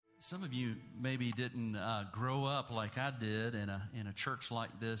Some of you maybe didn't grow up like I did in a church like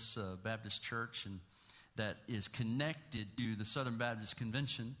this, Baptist church, and that is connected to the Southern Baptist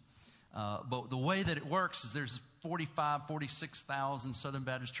Convention. But the way that it works is there's 46,000 Southern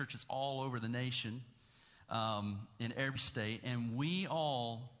Baptist churches all over the nation, in every state, and we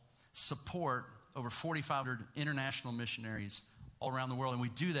all support over 4,500 international missionaries all around the world, and we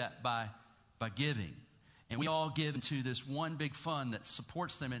do that by giving. And we all give into this one big fund that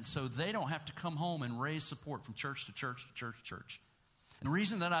supports them, and so they don't have to come home and raise support from church to church to church to church. And the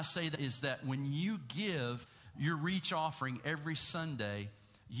reason that I say that is that when you give your reach offering every Sunday,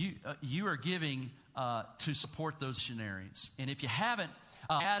 you are giving to support those missionaries. And if you haven't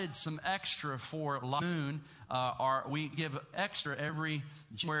added some extra for La Moon, we give extra every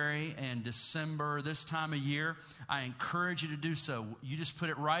January and December, this time of year. I encourage you to do so. You just put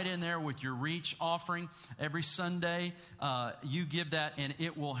it right in there with your reach offering. Every Sunday, you give that, and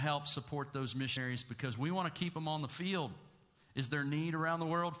it will help support those missionaries because we want to keep them on the field. Is there need around the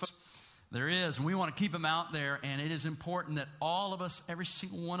world? There is, and we want to keep them out there, and it is important that all of us, every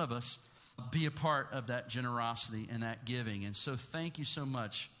single one of us, be a part of that generosity and that giving. And so thank you so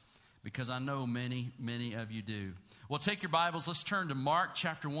much, because I know many, many of you do. Well, take your Bibles. Let's turn to Mark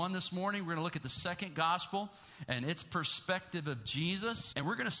chapter 1 this morning. We're going to look at the second gospel and its perspective of Jesus. And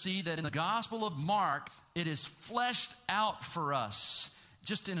we're going to see that in the Gospel of Mark, it is fleshed out for us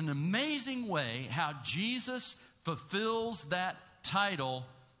just in an amazing way how Jesus fulfills that title,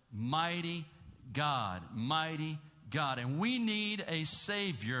 Mighty God, Mighty God. And we need a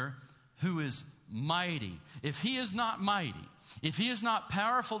Savior who is mighty. If He is not mighty, if He is not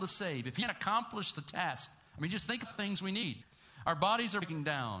powerful to save, if He can't accomplish the task, I mean, just think of things we need. Our bodies are breaking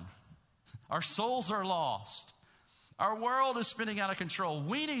down. Our souls are lost. Our world is spinning out of control.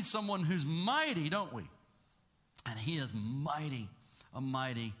 We need someone who's mighty, don't we? And He is mighty, a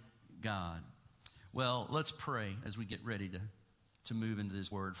mighty God. Well, let's pray as we get ready to move into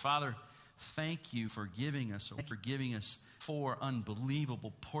this word. Father, thank you for giving us 4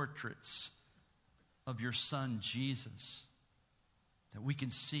 unbelievable portraits of your Son, Jesus, that we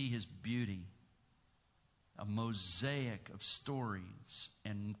can see His beauty, a mosaic of stories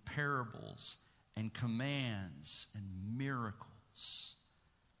and parables and commands and miracles.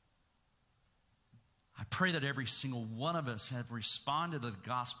 I pray that every single one of us have responded to the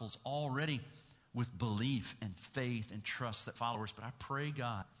Gospels already with belief and faith and trust that followers. But I pray,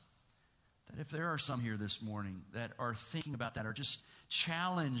 God, that if there are some here this morning that are thinking about that, are just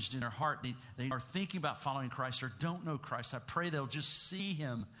challenged in their heart, they are thinking about following Christ or don't know Christ, I pray they'll just see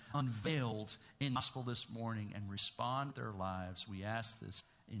Him unveiled in the gospel this morning and respond to their lives. We ask this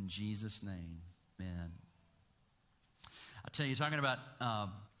in Jesus' name. Amen. I tell you, talking about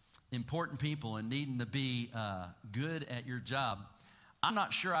important people and needing to be good at your job, I'm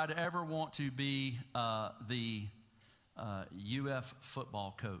not sure I'd ever want to be the UF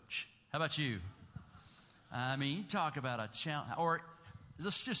football coach. How about you? I mean, you talk about a challenge. Or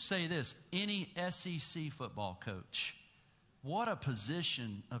let's just say this, any SEC football coach. What a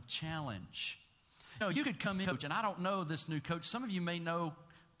position of challenge. You know, you could come in, coach, and I don't know this new coach. Some of you may know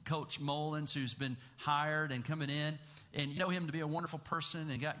Coach Mullins, who's been hired and coming in, and you know him to be a wonderful person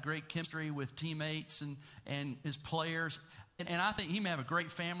and got great chemistry with teammates and his players. And I think he may have a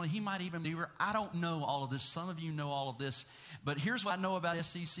great family. He might even be, I don't know all of this. Some of you know all of this. But here's what I know about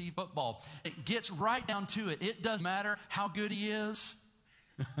SEC football. It gets right down to it. It doesn't matter how good he is,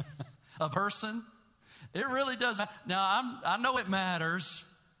 a person. It really doesn't. Now, I know it matters.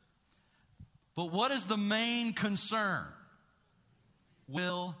 But what is the main concern?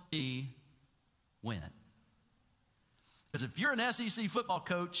 Will he win? Because if you're an SEC football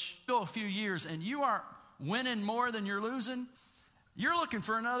coach, go a few years and you aren't winning more than you're losing, you're looking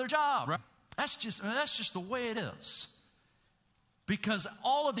for another job, right? That's just the way it is. Because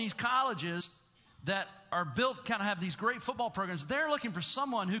all of these colleges that are built kind of have these great football programs, they're looking for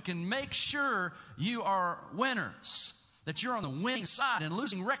someone who can make sure you are winners, that you're on the winning side, and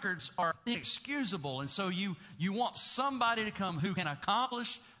losing records are inexcusable. And so you want somebody to come who can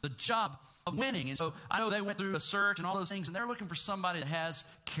accomplish the job of winning. And so I know they went through a search and all those things, and they're looking for somebody that has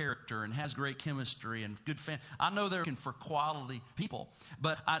character and has great chemistry and good family. I know they're looking for quality people.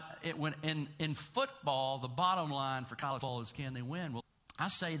 But in football, the bottom line for college football is, can they win? Well, I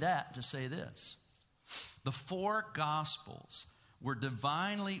say that to say this. The 4 Gospels were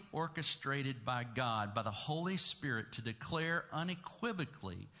divinely orchestrated by God, by the Holy Spirit, to declare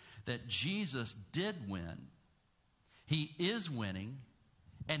unequivocally that Jesus did win. He is winning,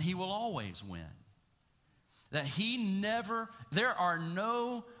 and He will always win. That there are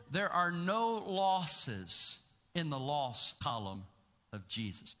no losses in the loss column of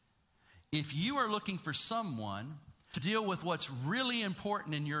Jesus. If you are looking for someone to deal with what's really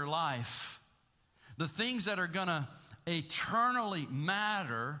important in your life, the things that are going to eternally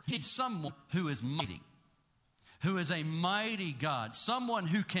matter, you need someone who is mighty, who is a mighty God, someone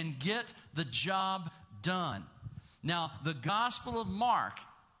who can get the job done. Now, the Gospel of Mark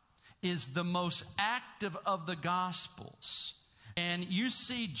is the most active of the Gospels. And you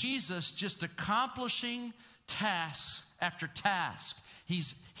see Jesus just accomplishing tasks after task.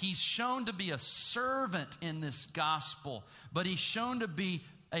 He's shown to be a servant in this gospel, but he's shown to be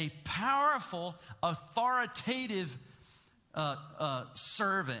a powerful, authoritative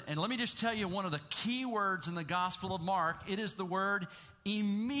servant. And let me just tell you one of the key words in the Gospel of Mark. It is the word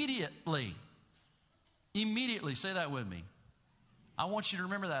immediately. Immediately. Say that with me. I want you to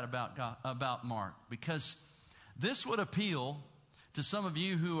remember that about Mark, because this would appeal to some of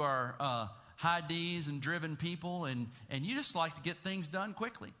you who are high D's and driven people, and you just like to get things done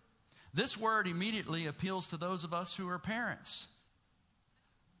quickly. This word immediately appeals to those of us who are parents.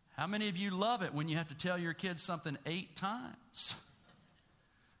 How many of you love it when you have to tell your kids something 8 times?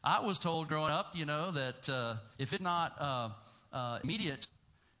 I was told growing up, that if it's not immediate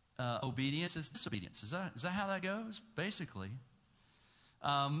obedience, it's disobedience. Is that how that goes? Basically.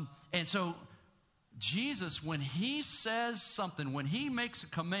 And so Jesus, when he says something, when he makes a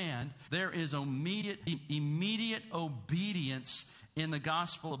command, there is immediate obedience in the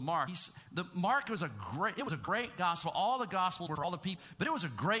Gospel of Mark. Mark was a great gospel. All the gospels were for all the people, but it was a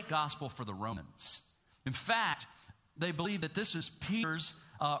great gospel for the Romans. In fact, they believe that this is Peter's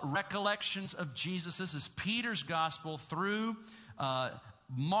recollections of Jesus. This is Peter's gospel through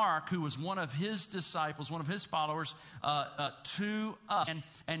Mark, who was one of his disciples, one of his followers, to us.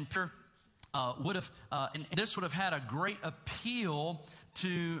 And Peter and this would have had a great appeal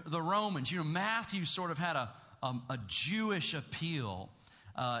to the Romans. Matthew sort of had a Jewish appeal.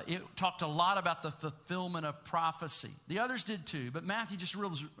 It talked a lot about the fulfillment of prophecy. The others did too, but Matthew just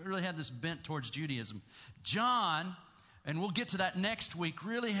really had this bent towards Judaism. John, and we'll get to that next week,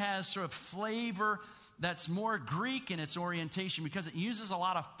 really has sort of flavor that's more Greek in its orientation, because it uses a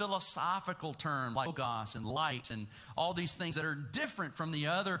lot of philosophical terms like logos and light and all these things that are different from the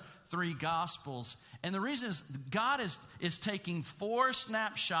other 3 Gospels. And the reason is God is taking 4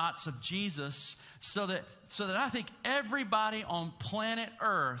 snapshots of Jesus so that I think everybody on planet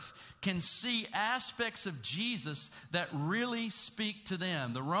Earth can see aspects of Jesus that really speak to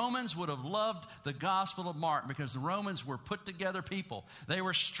them. The Romans would have loved the Gospel of Mark because the Romans were put together people. They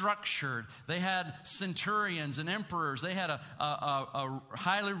were structured. They had centurions and emperors. They had a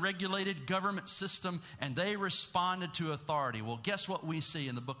highly regulated government system, and they responded to authority. Well, guess what we see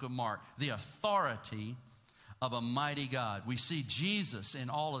in the book of Mark? The authority of a mighty God. We see Jesus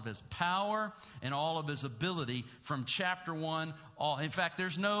in all of his power and all of his ability from chapter 1. In fact,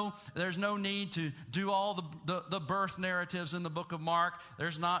 there's no need to do all the birth narratives in the book of Mark.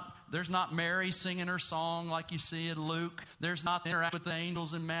 There's not Mary singing her song like you see in Luke. There's not interact with the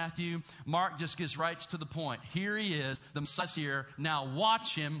angels in Matthew. Mark just gets right to the point. Here he is, the Messiah's here. Now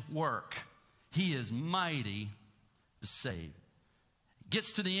watch him work. He is mighty to save.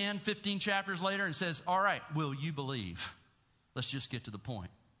 Gets to the end 15 chapters later and says, all right, will you believe? Let's just get to the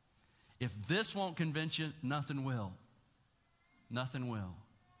point. If this won't convince you, nothing will. Nothing will.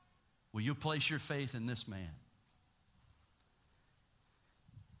 Will you place your faith in this man?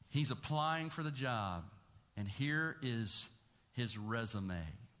 He's applying for the job, and here is his resume.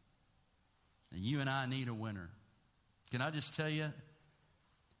 And you and I need a winner. Can I just tell you,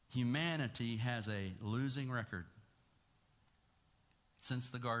 humanity has a losing record since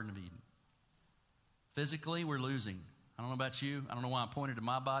the Garden of Eden. Physically, we're losing. I don't know about you. I don't know why I pointed to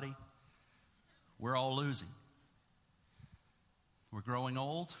my body. We're all losing. We're growing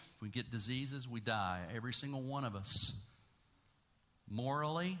old. We get diseases. We die. Every single one of us.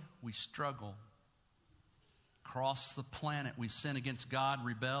 Morally, we struggle. Across the planet, we sin against God,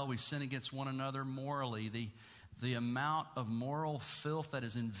 rebel. We sin against one another morally. The amount of moral filth that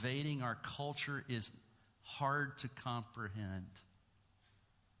is invading our culture is hard to comprehend.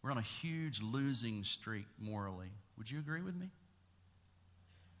 We're on a huge losing streak morally. Would you agree with me?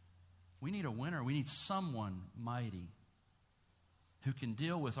 We need a winner. We need someone mighty who can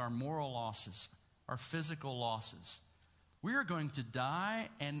deal with our moral losses, our physical losses. We are going to die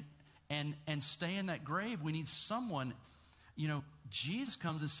and stay in that grave. We need someone. Jesus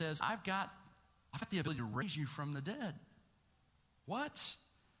comes and says, I've got the ability to raise you from the dead. What?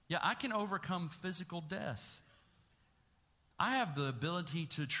 Yeah, I can overcome physical death. I have the ability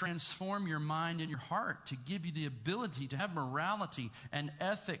to transform your mind and your heart, to give you the ability to have morality and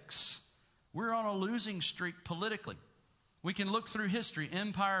ethics. We're on a losing streak politically. We can look through history.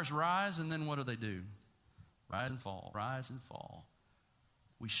 Empires rise, and then what do? Rise and fall, rise and fall.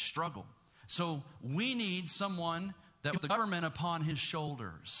 We struggle. So we need someone that with the government upon his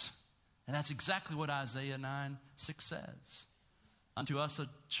shoulders. And that's exactly what Isaiah 9:6 says. Unto us a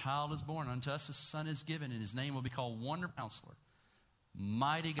child is born, unto us a son is given, and his name will be called Wonderful Counselor,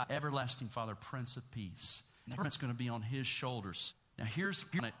 Mighty God, Everlasting Father, Prince of Peace. And the government's going to be on his shoulders. Now here's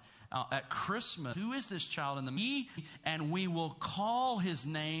at Christmas, who is this child in the and we will call his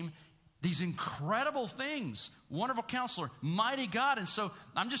name these incredible things. Wonderful Counselor, Mighty God. And so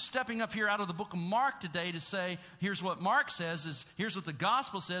I'm just stepping up here out of the book of Mark today to say, here's what Mark says, here's what the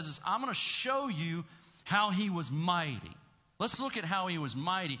gospel says, is I'm going to show you how he was mighty. Let's look at how he was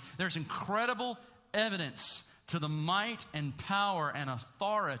mighty. There's incredible evidence to the might and power and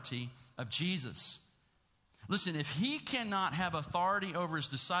authority of Jesus. Listen, if he cannot have authority over his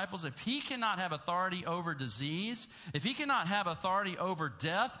disciples, if he cannot have authority over disease, if he cannot have authority over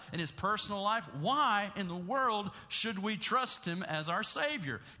death in his personal life, why in the world should we trust him as our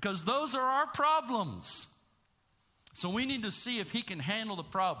Savior? Because those are our problems. So we need to see if he can handle the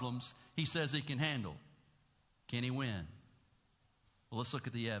problems he says he can handle. Can he win? Well, let's look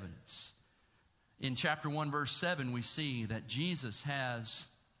at the evidence. In chapter 1, verse 7, we see that Jesus has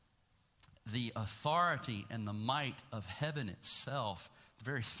the authority and the might of heaven itself, the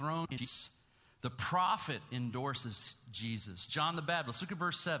very throne of Jesus. The prophet endorses Jesus. John the Baptist, look at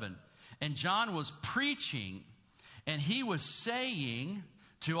verse 7. And John was preaching, and he was saying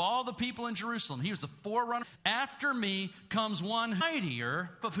to all the people in Jerusalem, he was the forerunner. After me comes one mightier,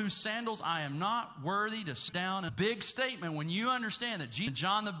 of whose sandals I am not worthy to sit down. A big statement when you understand that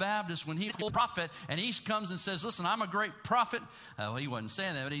John the Baptist, when he was a prophet, and he comes and says, listen, I'm a great prophet. Well, he wasn't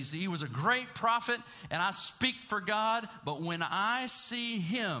saying that, but he was a great prophet, and I speak for God. But when I see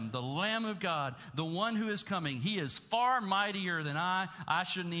him, the Lamb of God, the one who is coming, he is far mightier than I. I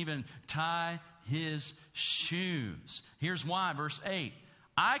shouldn't even tie his shoes. Here's why, verse 8.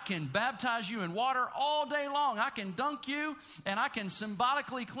 I can baptize you in water all day long. I can dunk you and I can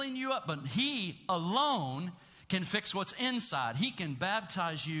symbolically clean you up. But he alone can fix what's inside. He can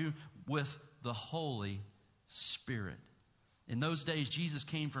baptize you with the Holy Spirit. In those days, Jesus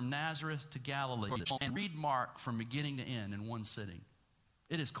came from Nazareth to Galilee. And read Mark from beginning to end in one sitting.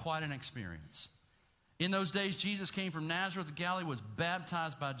 It is quite an experience. In those days, Jesus came from Nazareth to Galilee, was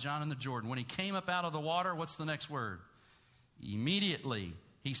baptized by John in the Jordan. When he came up out of the water, what's the next word? Immediately,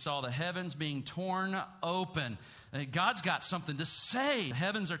 he saw the heavens being torn open. God's got something to say. The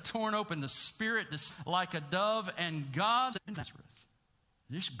heavens are torn open. The Spirit is like a dove, and God in Nazareth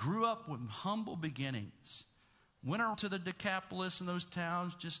just grew up with humble beginnings. Went around to the Decapolis and those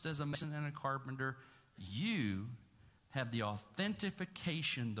towns just as a mason and a carpenter. You have the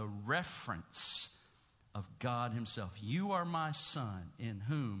authentication, the reference of God himself. You are my Son, in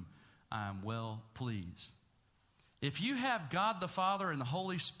whom I am well pleased. If you have God the Father and the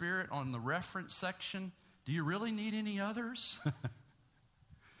Holy Spirit on the reference section, do you really need any others?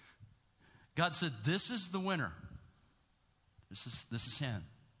 God said, this is the winner. This is him.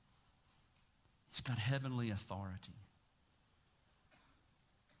 He's got heavenly authority.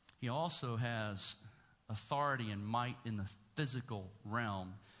 He also has authority and might in the physical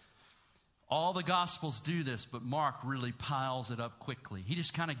realm. All the Gospels do this, but Mark really piles it up quickly. He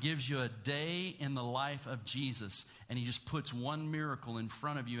just kind of gives you a day in the life of Jesus, and he just puts one miracle in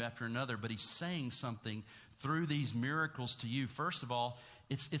front of you after another, but he's saying something through these miracles to you. First of all,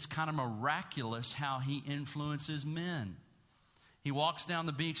 it's kind of miraculous how he influences men. He walks down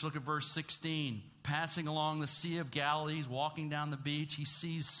the beach, look at verse 16, passing along the Sea of Galilee, he's walking down the beach. He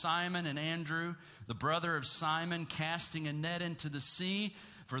sees Simon and Andrew, the brother of Simon, casting a net into the sea,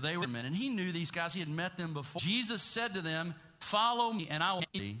 for they were men. And he knew these guys, he had met them before. Jesus said to them, follow me, and I will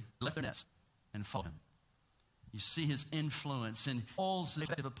left their nets and follow him. You see his influence and holds his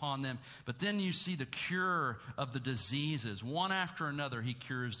effect upon them. But then you see the cure of the diseases. One after another, he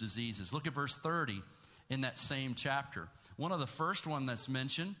cures diseases. Look at verse 30 in that same chapter. One of the first one that's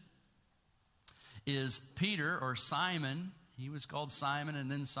mentioned is Peter, or Simon. He was called Simon,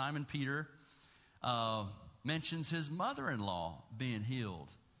 and then Simon Peter mentions his mother-in-law being healed.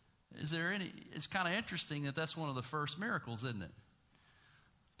 It's kind of interesting that that's one of the first miracles, isn't it?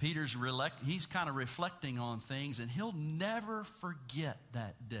 He's kind of reflecting on things, and he'll never forget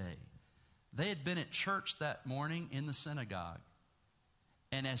that day. They had been at church that morning in the synagogue.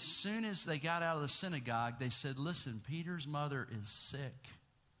 And as soon as they got out of the synagogue, they said, listen, Peter's mother is sick.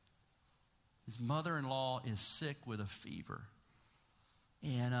 His mother-in-law is sick with a fever.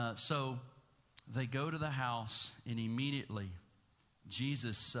 And so they go to the house, and immediately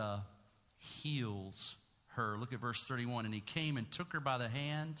Jesus heals her. Look at verse 31. And he came and took her by the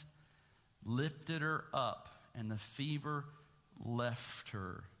hand, lifted her up, and the fever left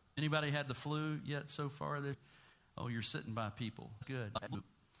her. Anybody had the flu yet so far? Oh, you're sitting by people. Good.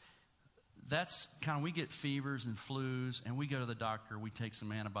 That's kind of, we get fevers and flus, and we go to the doctor, we take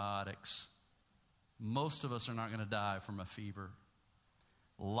some antibiotics. Most of us are not going to die from a fever.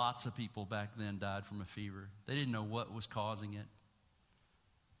 Lots of people back then died from a fever. They didn't know what was causing it.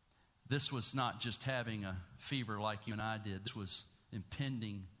 This was not just having a fever like you and I did. This was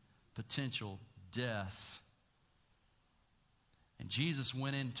impending potential death. And Jesus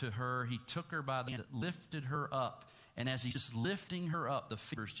went into her. He took her by the hand, lifted her up. And as he's just lifting her up, the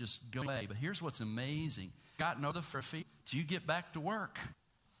fever's just going away. But here's what's amazing. Gotten over the fever, do you get back to work?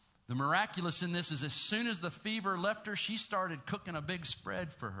 The miraculous in this is as soon as the fever left her, she started cooking a big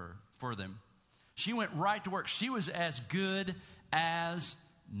spread for them. She went right to work. She was as good as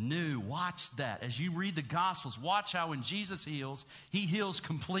new. Watch that. As you read the Gospels, watch how when Jesus heals, he heals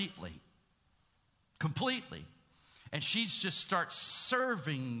completely. Completely. And she just starts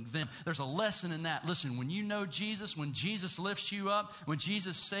serving them. There's a lesson in that. Listen, when you know Jesus, when Jesus lifts you up, when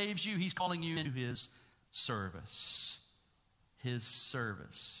Jesus saves you, he's calling you into his service. His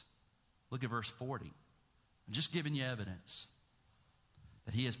service. Look at verse 40. I'm just giving you evidence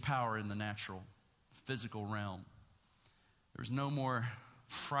that he has power in the natural, physical realm. There's no more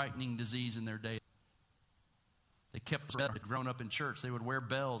frightening disease in their day. They kept growing up in church. They would wear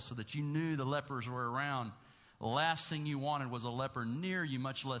bells so that you knew the lepers were around. The last thing you wanted was a leper near you,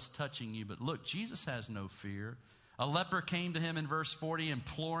 much less touching you. But look, Jesus has no fear. A leper came to him in verse 40,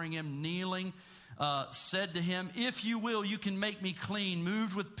 imploring him, kneeling, said to him, "If you will, you can make me clean."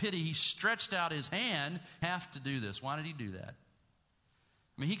 Moved with pity, he stretched out his hand. Have to do this. Why did he do that?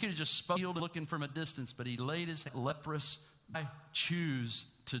 I mean, he could have just spoken looking from a distance, but he laid his hand leprous. I choose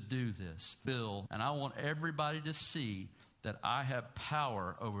to do this, Bill, and I want everybody to see that I have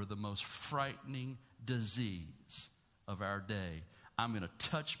power over the most frightening disease of our day. I'm going to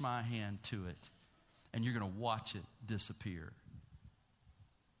touch my hand to it, and you're going to watch it disappear.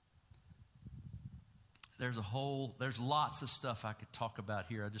 There's lots of stuff I could talk about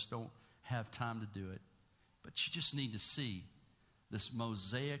here. I just don't have time to do it. But you just need to see this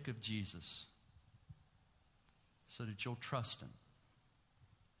mosaic of Jesus so that you'll trust him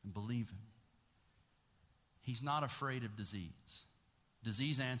and believe him. He's not afraid of disease.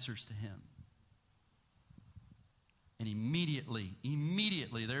 Disease answers to him. And immediately,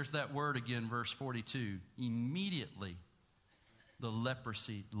 there's that word again, verse 42. Immediately, the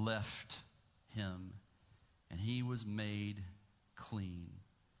leprosy left him, and he was made clean.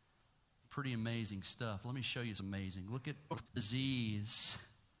 Pretty amazing stuff. Let me show you some amazing. Look at disease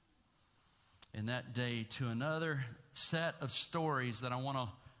in that day to another set of stories that I want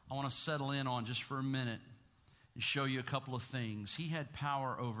to settle in on just for a minute and show you a couple of things. He had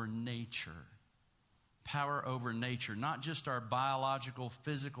power over nature. Power over nature, not just our biological,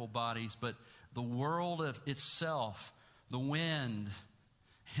 physical bodies, but the world itself, the wind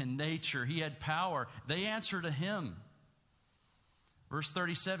and nature. He had power. They answer to him. Verse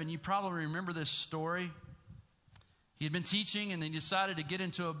 37, you probably remember this story. He had been teaching and he decided to get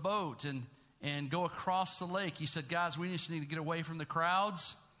into a boat and go across the lake. He said, "Guys, we just need to get away from the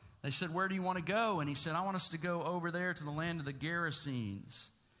crowds." They said, "Where do you want to go?" And he said, "I want us to go over there to the land of the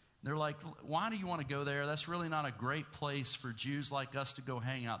Gerasenes." They're like, "Why do you want to go there? That's really not a great place for Jews like us to go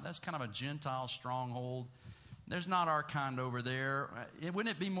hang out. That's kind of a Gentile stronghold. There's not our kind over there.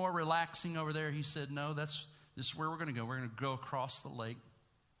 Wouldn't it be more relaxing over there?" He said, "No, this is where we're going to go. We're going to go across the lake."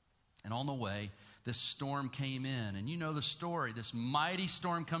 And on the way, this storm came in. And you know the story. This mighty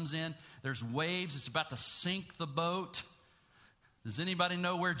storm comes in. There's waves. It's about to sink the boat. Does anybody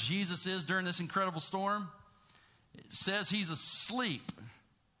know where Jesus is during this incredible storm? It says he's asleep.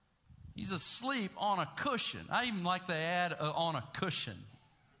 He's asleep on a cushion. I even like the ad on a cushion.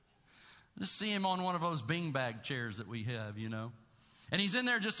 Just see him on one of those beanbag chairs that we have, you know. And he's in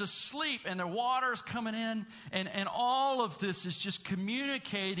there just asleep, and the water's coming in, and all of this is just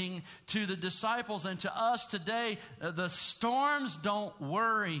communicating to the disciples and to us today. The storms don't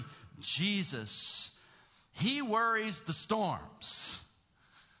worry Jesus. He worries the storms.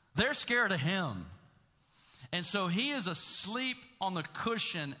 They're scared of him. And so he is asleep on the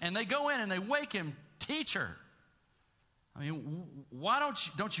cushion, and they go in and they wake him, "Teacher, I mean, why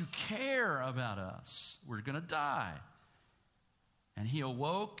don't you care about us? We're going to die." And he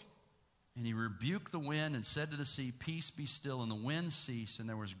awoke, and he rebuked the wind and said to the sea, "Peace, be still." And the wind ceased, and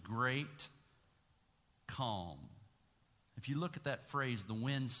there was great calm. If you look at that phrase, the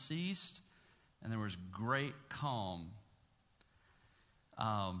wind ceased, and there was great calm.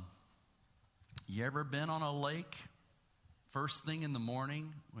 You ever been on a lake first thing in the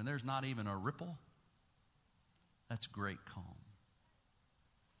morning when there's not even a ripple? That's great calm.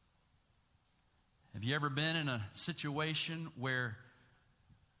 Have you ever been in a situation where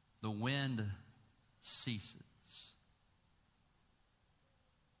the wind ceases?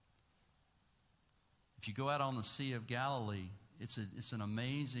 If you go out on the Sea of Galilee, it's an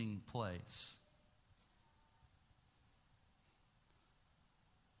amazing place.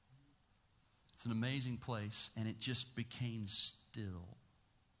 It's an amazing place, and it just became still.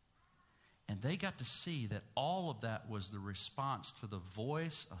 And they got to see that all of that was the response to the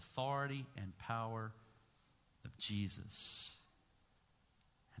voice, authority, and power of Jesus.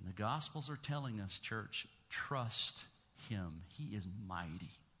 And the Gospels are telling us, church, trust Him. He is mighty.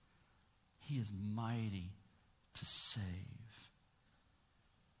 He is mighty to save.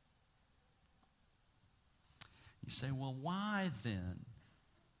 You say, well, why then?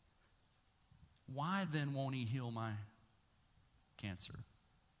 Why then won't He heal my cancer?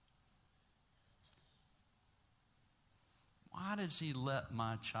 Why does He let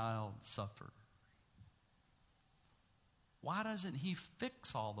my child suffer? Why doesn't He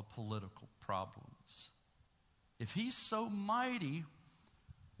fix all the political problems? If He's so mighty,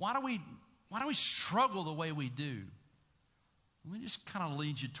 why do we struggle the way we do? Let me just kind of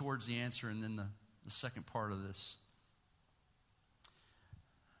lead you towards the answer and then the second part of this.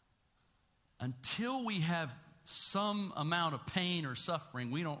 Until we have some amount of pain or suffering,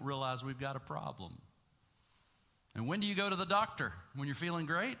 we don't realize we've got a problem. And when do you go to the doctor? When you're feeling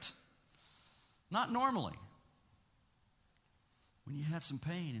great? Not normally. When you have some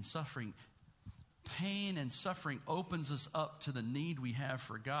pain and suffering opens us up to the need we have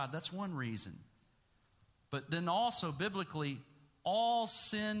for God. That's one reason. But then also, biblically, all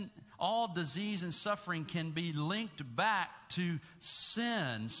sin, all disease and suffering can be linked back to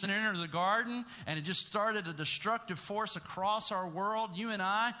sin. Sin entered the garden, and it just started a destructive force across our world. You and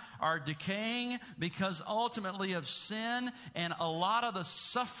I are decaying because ultimately of sin, and a lot of the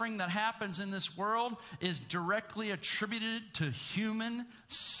suffering that happens in this world is directly attributed to human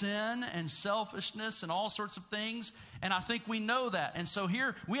sin and selfishness and all sorts of things. And I think we know that. And so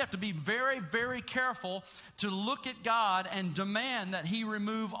here we have to be very, very careful to look at God and demand that He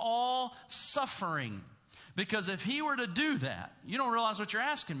remove all suffering. Because if He were to do that, you don't realize what you're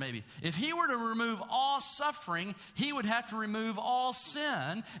asking maybe. If He were to remove all suffering, He would have to remove all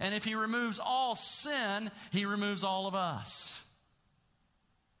sin. And if He removes all sin, He removes all of us.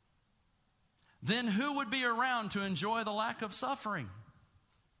 Then who would be around to enjoy the lack of suffering?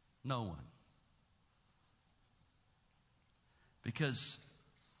 No one. Because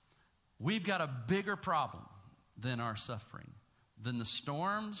we've got a bigger problem than our suffering, than the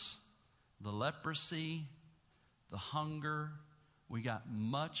storms, the leprosy, the hunger. We got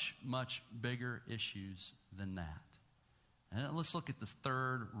much, much bigger issues than that. And let's look at the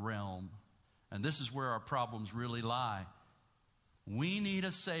third realm. And this is where our problems really lie. We need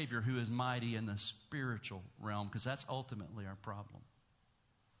a Savior who is mighty in the spiritual realm, because that's ultimately our problem.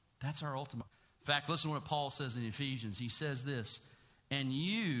 That's our ultimate. In fact, listen to what Paul says in Ephesians. He says this, and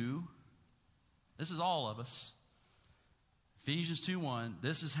you, this is all of us, Ephesians 2:1,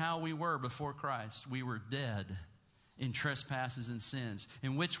 this is how we were before Christ. We were dead in trespasses and sins,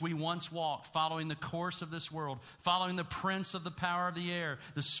 in which we once walked, following the course of this world, following the prince of the power of the air.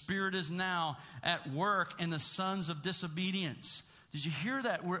 The Spirit is now at work in the sons of disobedience. Did you hear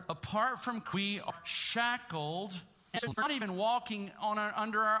that? We're apart from, we are shackled. And we're not even walking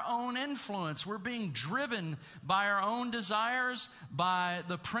under our own influence. We're being driven by our own desires, by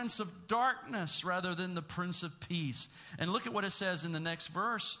the prince of darkness rather than the prince of peace. And look at what it says in the next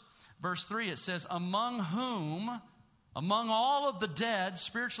verse. Verse 3, it says, among whom, among all of the dead,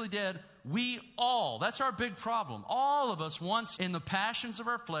 spiritually dead, we all, that's our big problem. All of us once in the passions of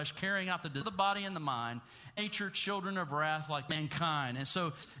our flesh, carrying out the body and the mind, nature, children of wrath like mankind. And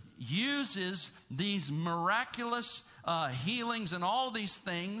so uses these miraculous healings and all of these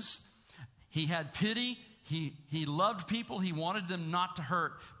things. He had pity. He loved people. He wanted them not to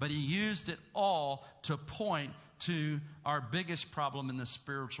hurt. But He used it all to point to our biggest problem in the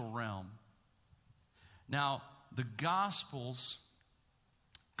spiritual realm. Now, the Gospels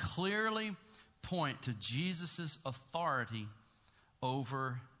clearly point to Jesus' authority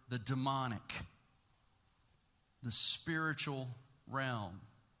over the demonic, the spiritual realm,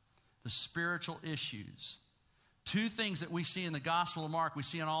 the spiritual issues. Two things that we see in the Gospel of Mark, we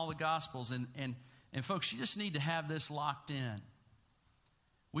see in all the Gospels. And folks, you just need to have this locked in.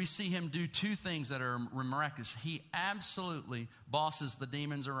 We see Him do two things that are miraculous. He absolutely bosses the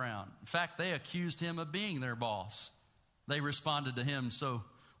demons around. In fact, they accused Him of being their boss. They responded to Him so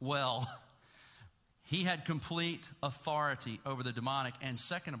well. He had complete authority over the demonic. And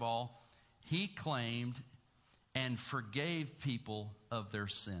second of all, he claimed and forgave people of their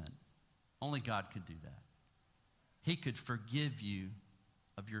sin. Only God could do that. He could forgive you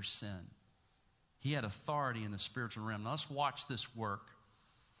of your sin. He had authority in the spiritual realm. Now let's watch this work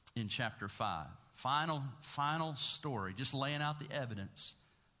in chapter 5. Final story, just laying out the evidence.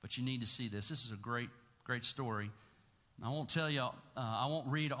 But you need to see this. This is a great story. I won't tell you, I won't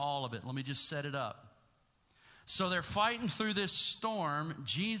read all of it. Let me just set it up. So they're fighting through this storm.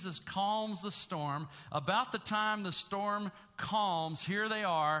 Jesus calms the storm. About the time the storm calms, here they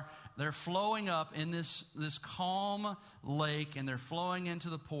are. They're flowing up in this calm lake, and they're flowing into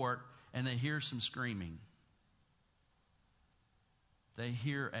the port, and they hear some screaming. They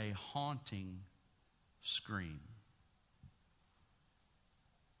hear a haunting scream.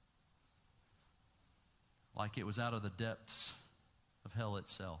 Like it was out of the depths of hell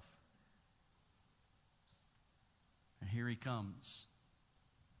itself. And here he comes.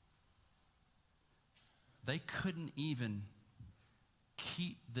 They couldn't even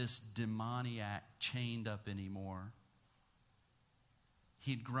keep this demoniac chained up anymore.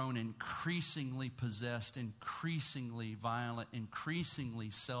 He'd grown increasingly possessed, increasingly violent,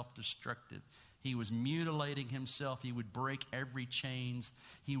 increasingly self-destructive. He was mutilating himself. He would break every chains.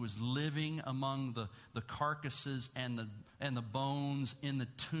 He was living among the carcasses and the bones in the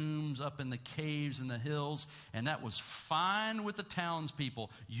tombs, up in the caves and the hills. And that was fine with the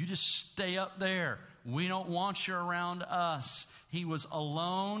townspeople. You just stay up there. We don't want you around us. He was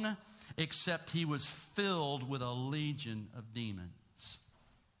alone, except he was filled with a legion of demons.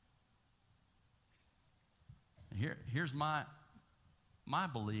 Here's my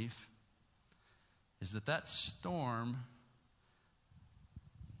belief, is that storm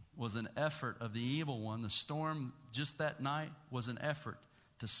was an effort of the evil one. The storm just that night was an effort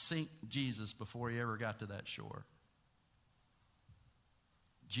to sink Jesus before he ever got to that shore.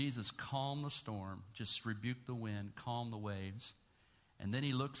 Jesus calmed the storm, just rebuked the wind, calmed the waves, and then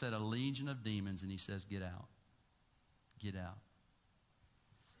he looks at a legion of demons and he says, "Get out. Get out."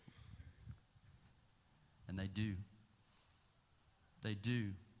 And they do. They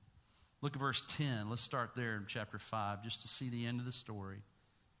do. Look at verse 10. Let's start there in chapter 5 just to see the end of the story.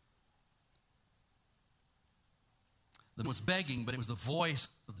 It was begging, but it was the voice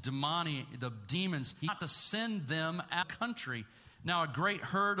of the demons, not to send them out of the country. Now a great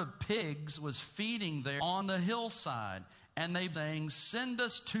herd of pigs was feeding there on the hillside, and they saying, "Send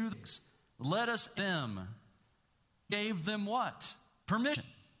us to the pigs, let us them." Gave them what? Permission.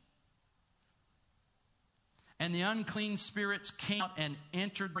 And the unclean spirits came out and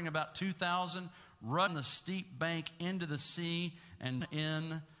entered, bring about 2,000, run the steep bank into the sea and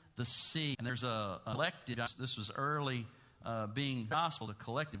in the sea. And there's a collective, this was early being gospel, a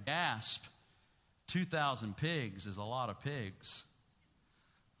collective gasp. 2,000 pigs is a lot of pigs.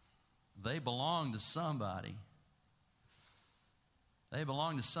 They belong to somebody. They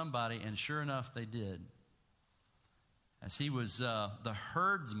belong to somebody, and sure enough, they did. As he was, the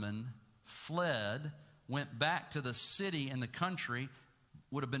herdsman fled, went back to the city, and the country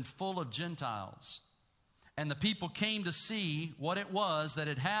would have been full of Gentiles. And the people came to see what it was that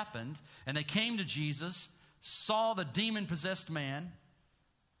had happened. And they came to Jesus, saw the demon-possessed man.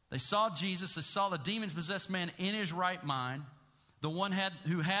 They saw Jesus. They saw the demon-possessed man in his right mind. The one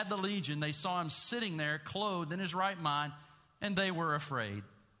who had the legion, they saw him sitting there, clothed in his right mind, and they were afraid.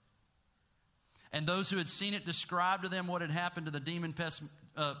 And those who had seen it described to them what had happened to the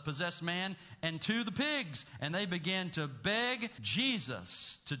demon-possessed man and to the pigs. And they began to beg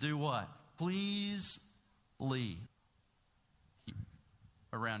Jesus to do what? Please leave.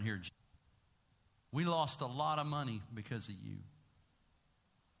 Around here, we lost a lot of money because of you.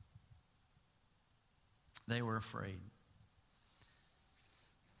 They were afraid.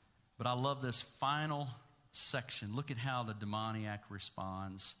 But I love this final section. Look at how the demoniac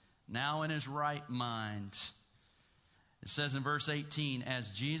responds. Now in his right mind. It says in verse 18, as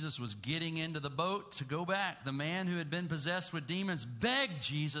Jesus was getting into the boat to go back, the man who had been possessed with demons begged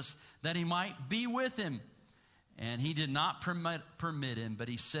Jesus that he might be with him. And he did not permit him, but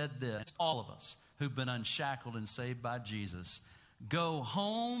he said this, all of us who've been unshackled and saved by Jesus, go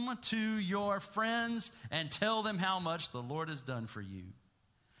home to your friends and tell them how much the Lord has done for you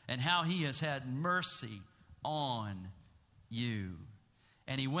and how he has had mercy on you.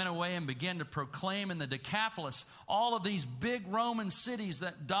 And he went away and began to proclaim in the Decapolis, all of these big Roman cities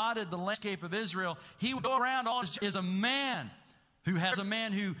that dotted the landscape of Israel. He would go around all is a man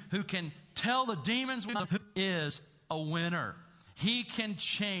who can tell the demons who is a winner. He can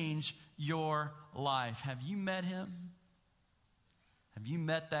change your life. Have you met him? Have you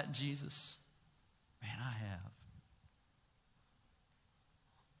met that Jesus? Man, I have.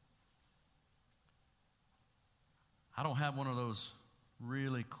 I don't have one of those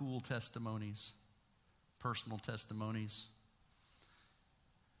really cool testimonies, personal testimonies.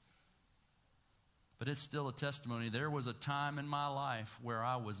 But it's still a testimony. There was a time in my life where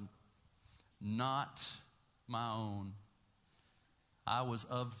I was not my own. I was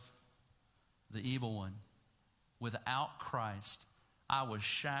of the evil one. Without Christ, I was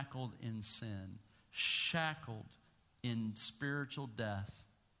shackled in sin, shackled in spiritual death,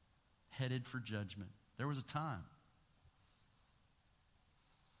 headed for judgment. There was a time.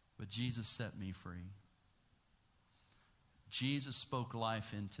 But Jesus set me free. Jesus spoke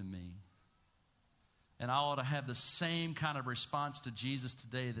life into me. And I ought to have the same kind of response to Jesus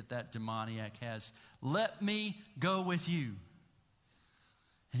today that demoniac has. Let me go with you.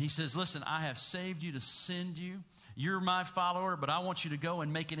 And he says, listen, I have saved you to send you. You're my follower, but I want you to go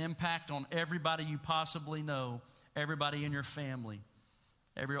and make an impact on everybody you possibly know, everybody in your family,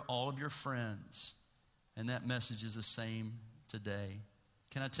 all of your friends. And that message is the same today.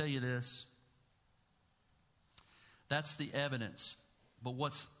 Can I tell you this? That's the evidence. But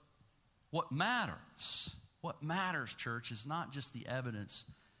what matters, church, is not just the evidence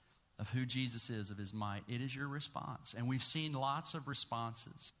of who Jesus is, of his might. It is your response. And we've seen lots of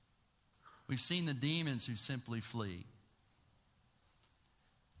responses. We've seen the demons who simply flee.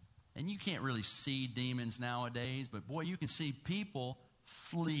 And you can't really see demons nowadays, but boy, you can see people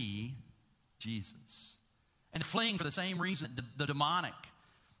flee Jesus. And fleeing for the same reason the demonic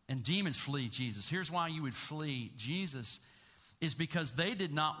and demons flee Jesus. Here's why you would flee Jesus, is because they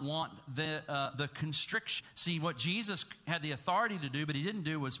did not want the constriction. See, what Jesus had the authority to do, but he didn't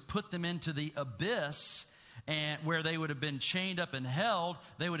do, was put them into the abyss, and where they would have been chained up and held.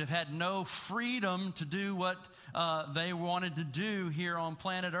 They would have had no freedom to do what they wanted to do here on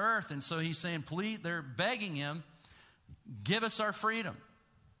planet Earth. And so he's saying, please, they're begging him, give us our freedom.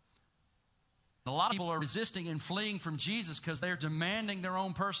 A lot of people are resisting and fleeing from Jesus because they're demanding their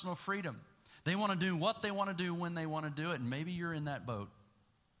own personal freedom. They want to do what they want to do when they want to do it, and maybe you're in that boat.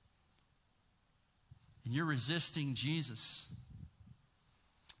 And you're resisting Jesus.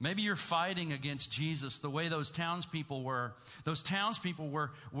 Maybe you're fighting against Jesus the way those townspeople were. Those townspeople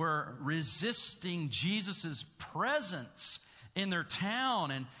were resisting Jesus' presence in their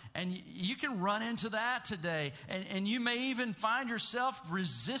town. And you can run into that today. And you may even find yourself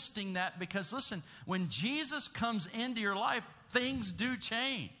resisting that because, listen, when Jesus comes into your life, things do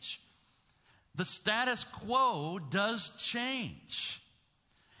change. The status quo does change.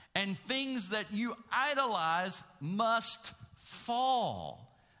 And things that you idolize must fall.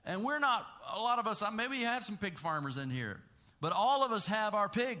 And we're not, a lot of us, maybe you have some pig farmers in here, but all of us have our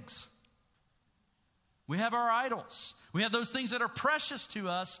pigs. We have our idols. We have those things that are precious to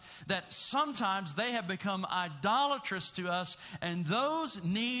us that sometimes they have become idolatrous to us, and those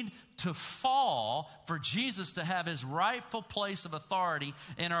need to fall for Jesus to have his rightful place of authority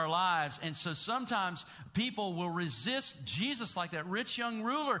in our lives. And so sometimes people will resist Jesus, like that rich young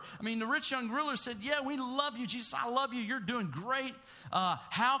ruler. I mean, the rich young ruler said, yeah, we love you, Jesus. I love you. You're doing great.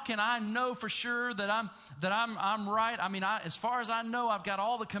 How can I know for sure that I'm right? I mean, as far as I know, I've got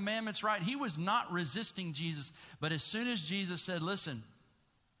all the commandments right. He was not resisting Jesus. But as soon as Jesus said, listen,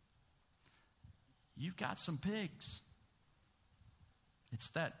 you've got some pigs. It's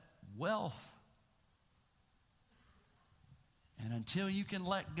that wealth. And until you can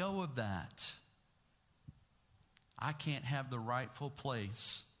let go of that, I can't have the rightful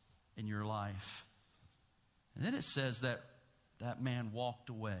place in your life. And then it says that that man walked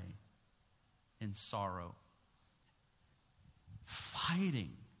away in sorrow,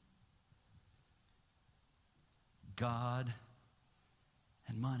 fighting God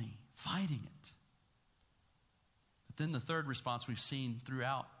and money, fighting it. But then the third response we've seen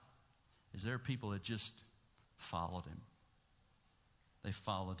throughout is there are people that just followed him. They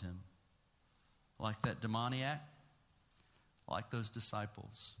followed him. Like that demoniac, like those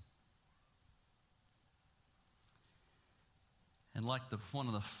disciples. And like one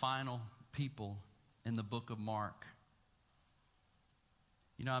of the final people in the book of Mark.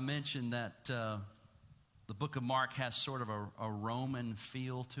 You know, I mentioned that the book of Mark has sort of a Roman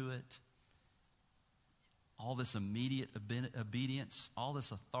feel to it. All this immediate obedience, all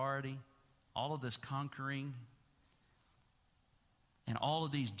this authority, all of this conquering, and all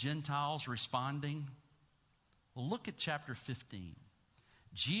of these Gentiles responding. Well, look at chapter 15.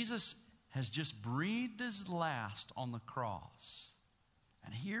 Jesus has just breathed his last on the cross.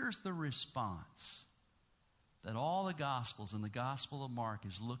 And here's the response that all the Gospels and the Gospel of Mark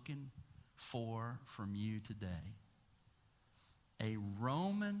is looking for from you today. A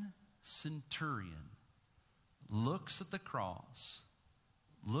Roman centurion looks at the cross,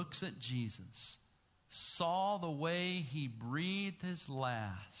 looks at Jesus, saw the way he breathed his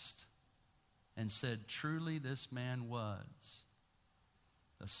last, and said, truly this man was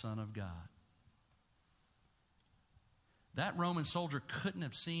the Son of God. That Roman soldier couldn't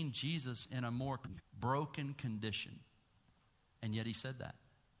have seen Jesus in a more broken condition, and yet he said that.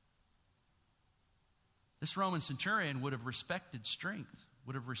 This Roman centurion would have respected strength,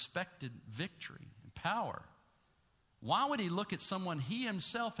 would have respected victory and power. Why would he look at someone he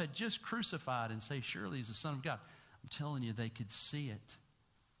himself had just crucified and say, surely he's the Son of God? I'm telling you, they could see it.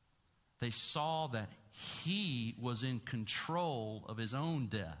 They saw that he was in control of his own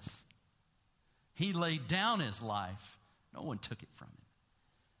death. He laid down his life. No one took it from him.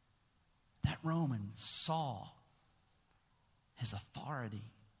 That Roman saw his authority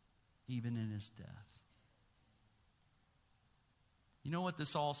even in his death. You know what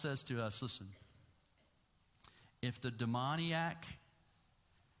this all says to us? Listen. If the demoniac,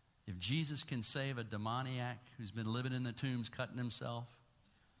 if Jesus can save a demoniac who's been living in the tombs cutting himself,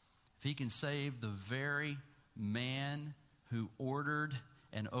 if he can save the very man who ordered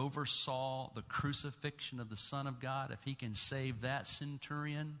and oversaw the crucifixion of the Son of God, if he can save that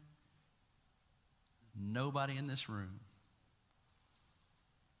centurion, nobody in this room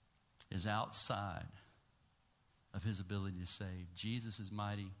is outside of his ability to save. Jesus is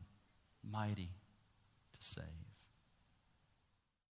mighty, mighty to save.